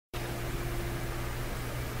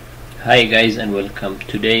Hi guys and welcome.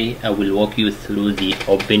 Today I will walk you through the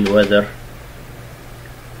OpenWeather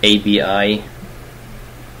API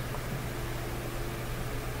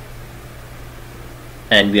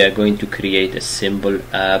and we are going to create a simple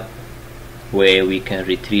app where we can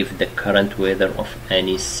retrieve the current weather of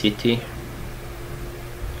any city.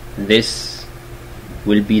 This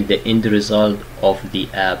will be the end result of the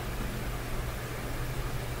app.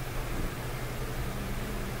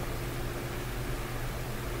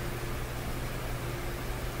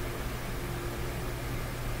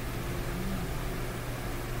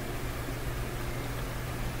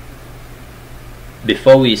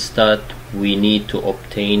 Before we start, we need to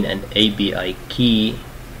obtain an API key,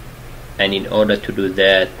 and in order to do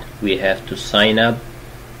that we have to sign up.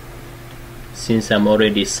 Since I'm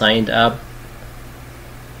already signed up,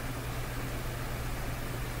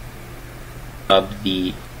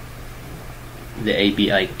 the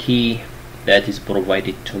API key that is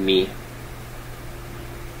provided to me.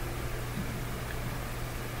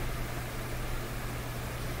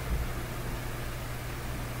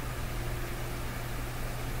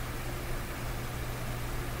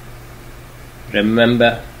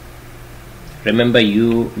 Remember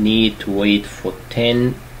you need to wait for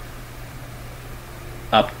 10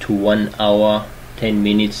 up to 1 hour, 10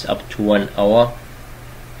 minutes up to 1 hour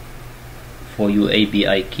for your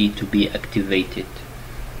API key to be activated.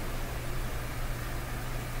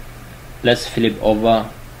 Let's flip over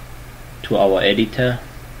to our editor.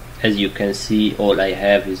 As you can see, all I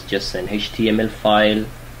have is just an HTML file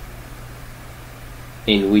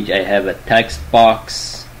in which I have a text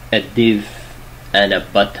box, a div, and a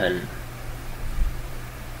button.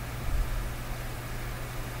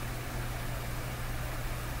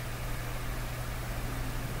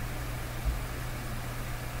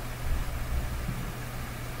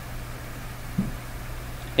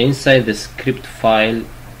 Inside the script file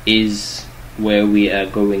is where we are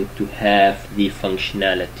going to have the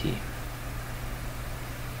functionality.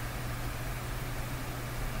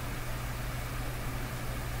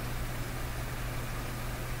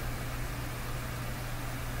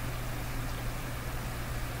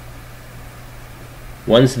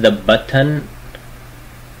 Once the button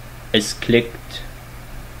is clicked,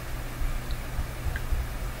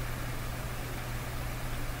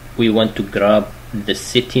 we want to grab the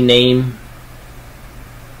city name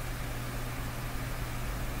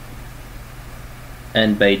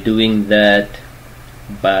and by doing that,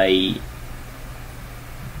 by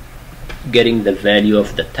getting the value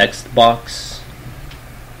of the text box,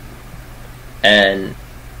 and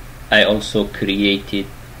I also created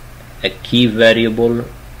a key variable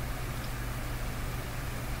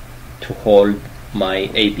to hold my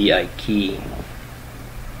API key.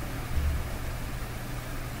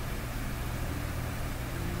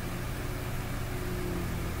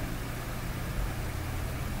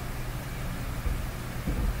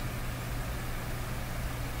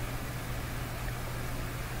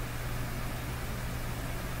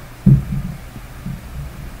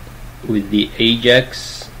 With the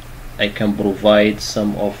Ajax, I can provide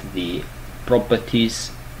some of the properties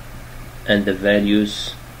and the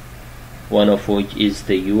values, one of which is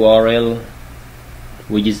the URL,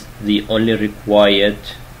 which is the only required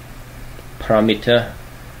parameter,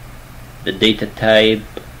 the data type,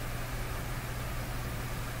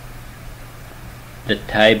 the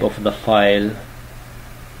type of the file,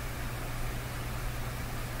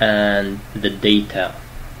 and the data.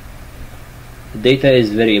 Data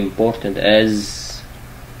is very important as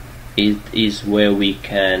it is where we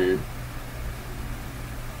can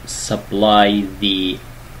supply the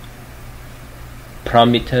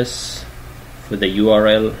parameters for the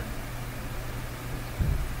URL.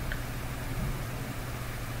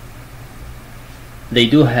 They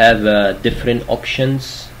do have different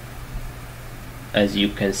options, as you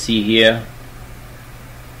can see here,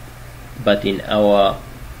 but in our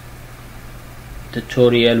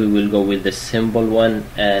tutorial we will go with the simple one,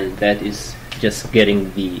 and that is just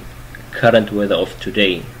getting the current weather of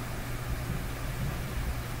today.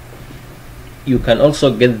 You can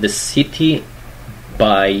also get the city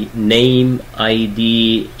by name,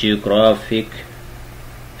 ID, geographic,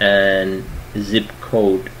 and zip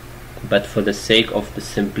code, but for the sake of the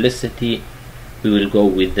simplicity we will go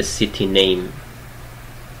with the city name.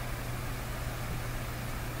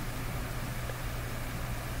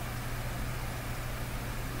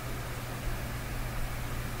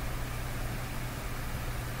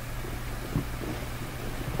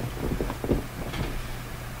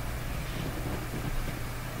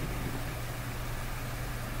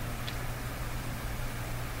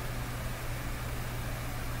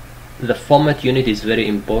 The format unit is very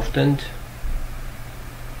important.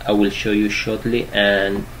 I will show you shortly,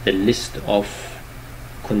 and the list of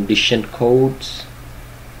condition codes.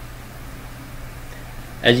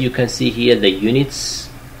 As you can see here, the units,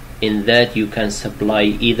 in that you can supply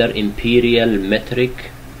either imperial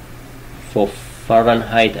metric for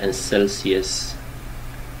Fahrenheit and Celsius.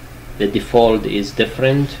 The default is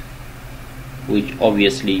different, which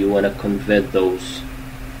obviously you want to convert those.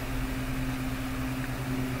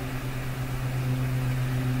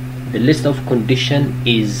 The list of condition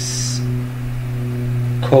is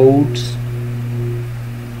codes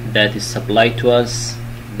that is supplied to us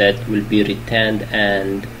that will be returned,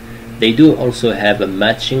 and they do also have a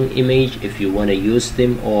matching image if you want to use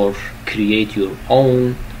them or create your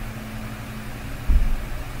own.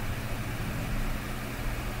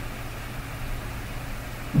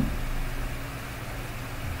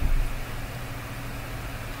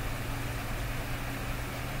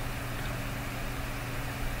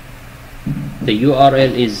 The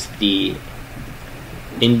URL is the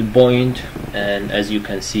endpoint, and as you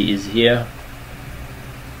can see is here.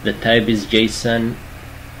 The type is JSON,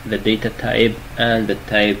 the data type, and the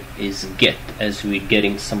type is get, as we're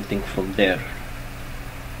getting something from there.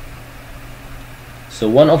 So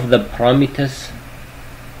one of the parameters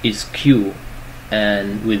is Q,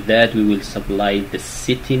 and with that we will supply the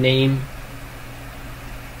city name,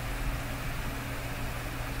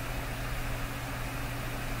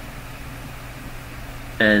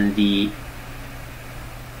 and the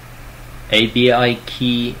API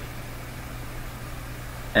key,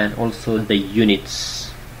 and also the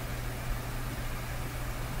units.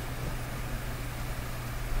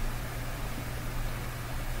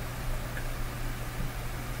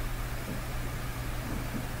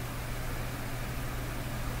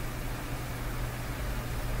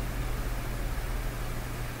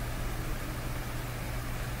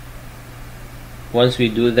 Once we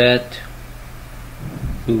do that,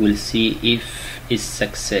 we will see if is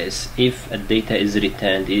success, if a data is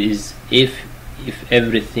returned, if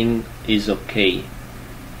everything is okay.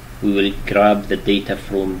 We will grab the data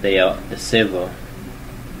from there, the server,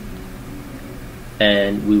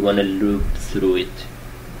 and we want to loop through it.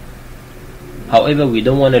 However, we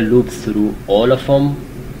don't want to loop through all of them.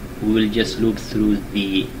 We will just loop through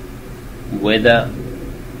the weather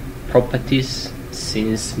properties,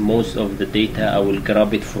 since most of the data I will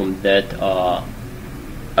grab it from that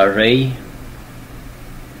array.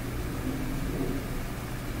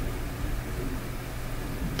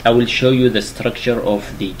 I will show you the structure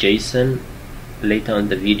of the JSON later on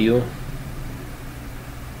the video.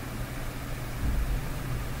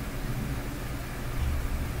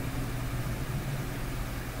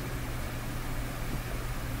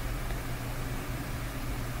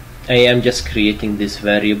 I am just creating this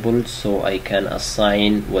variable so I can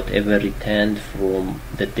assign whatever returned from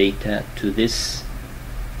the data to this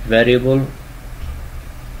variable,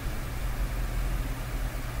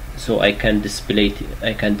 so I can display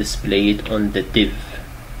it on the div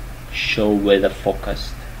show weather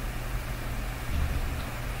forecast.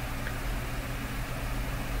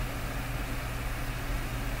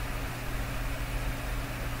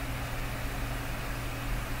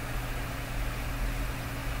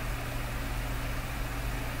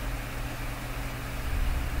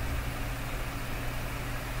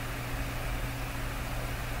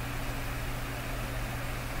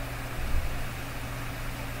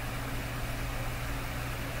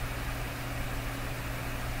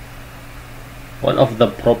 One of the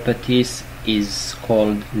properties is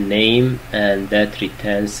called name, and that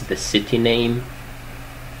returns the city name.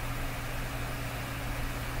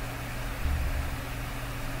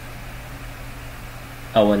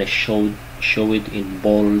 I want to show it in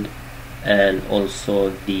bold, and also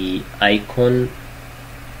the icon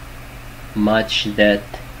match that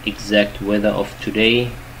exact weather of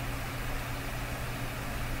today.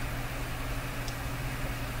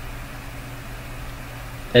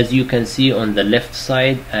 As you can see on the left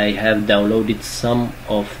side, I have downloaded some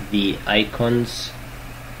of the icons,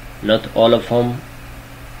 not all of them.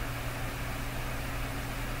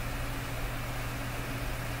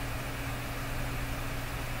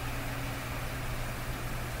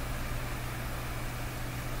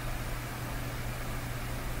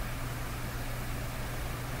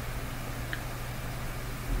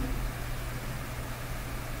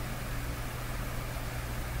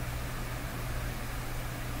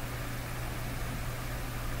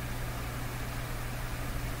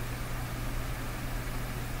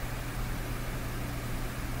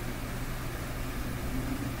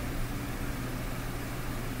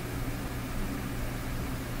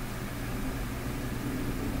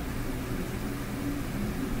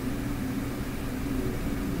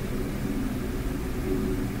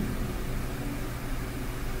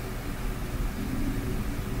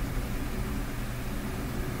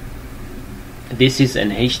 This is an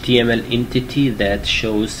HTML entity that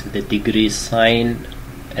shows the degree sign,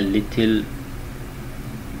 a little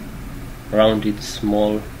rounded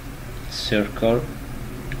small circle,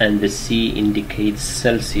 and the C indicates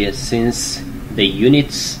Celsius, since the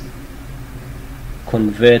units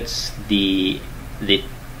converts the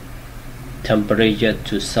temperature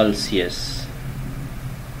to Celsius.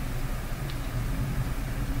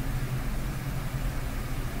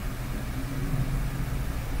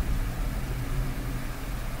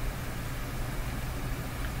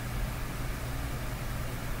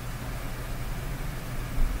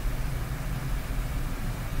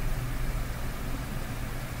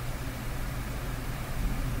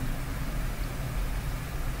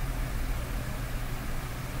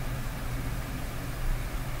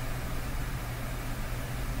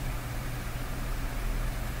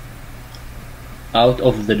 Out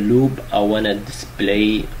of the loop, I want to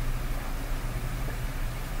display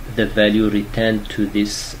the value returned to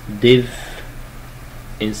this div.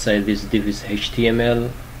 Inside this div is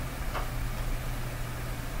HTML.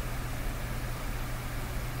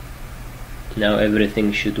 Now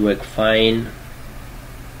everything should work fine.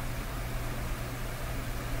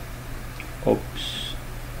 Oops,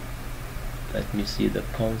 let me see the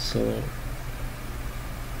console.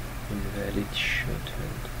 Invalid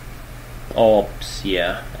shorthand. Oops,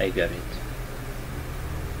 yeah, I got it.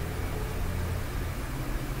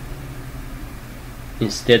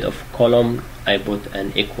 Instead of column, I put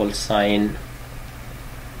an equal sign.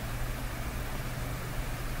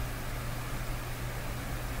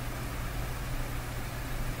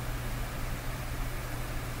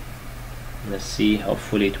 Let's see,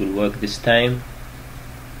 hopefully it will work this time.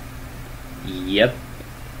 Yep.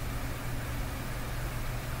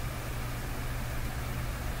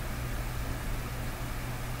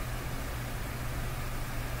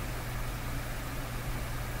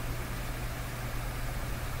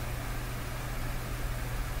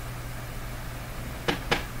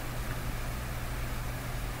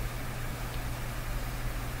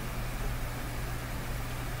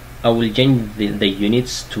 I will change the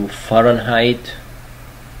units to Fahrenheit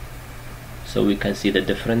so we can see the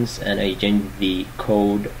difference, and I change the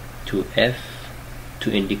code to F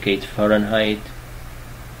to indicate Fahrenheit.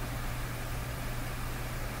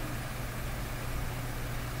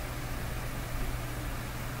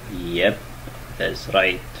 Yep, that's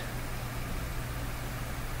right.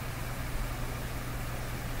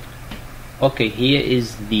 Okay, here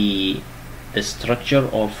is the structure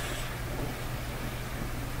of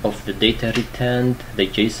the data returned, the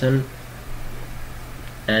JSON,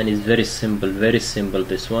 and it's very simple,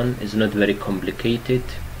 this one is not very complicated.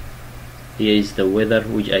 Here is the weather,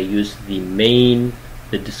 which I use the main,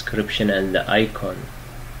 the description, and the icon.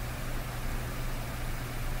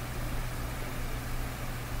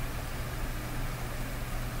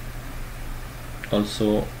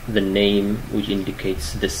 Also the name, which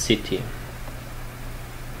indicates the city.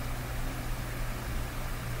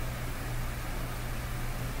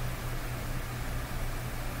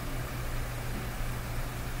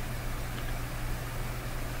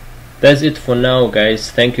 That's it for now, guys.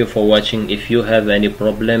 Thank you for watching. If you have any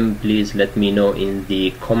problem, please let me know in the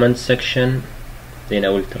comment section, then I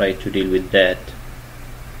will try to deal with that.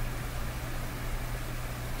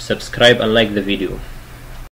 Subscribe and like the video.